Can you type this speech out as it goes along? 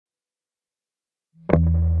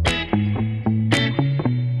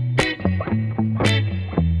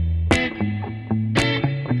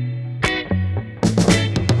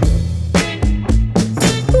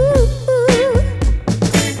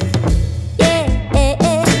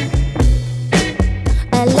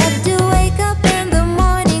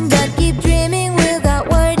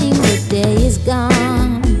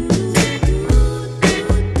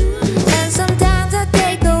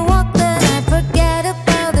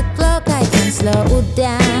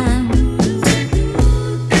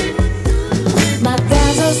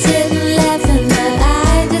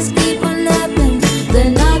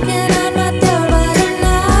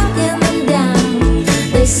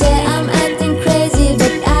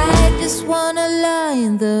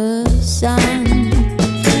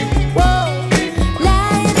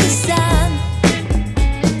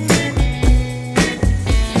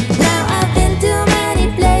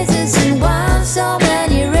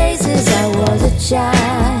shy.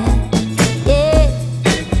 Yeah,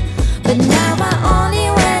 but now my only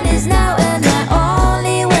when is now, and my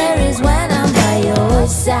only where is when I'm by your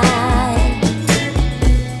side.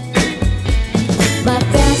 My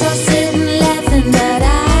friends are sitting laughing, but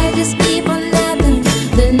I just keep on napping.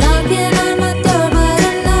 They're knocking on my door, but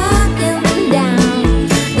I'm knocking them down.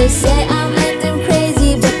 They say I'm acting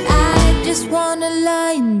crazy, but I just wanna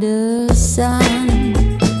lie in the sun.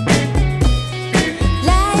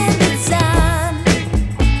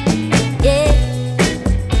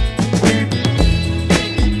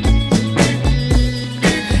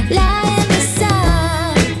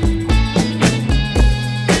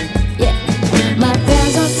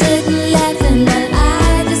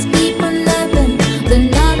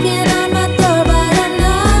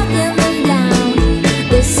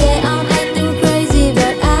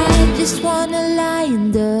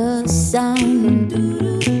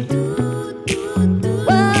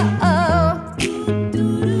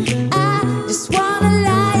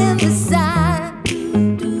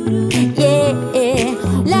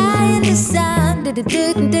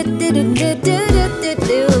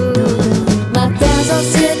 My friends all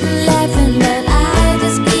sitting laughing, but I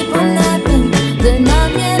just keep on napping. They're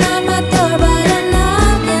knocking on my door, but I'm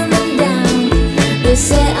knocking them down. They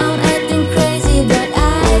say I'm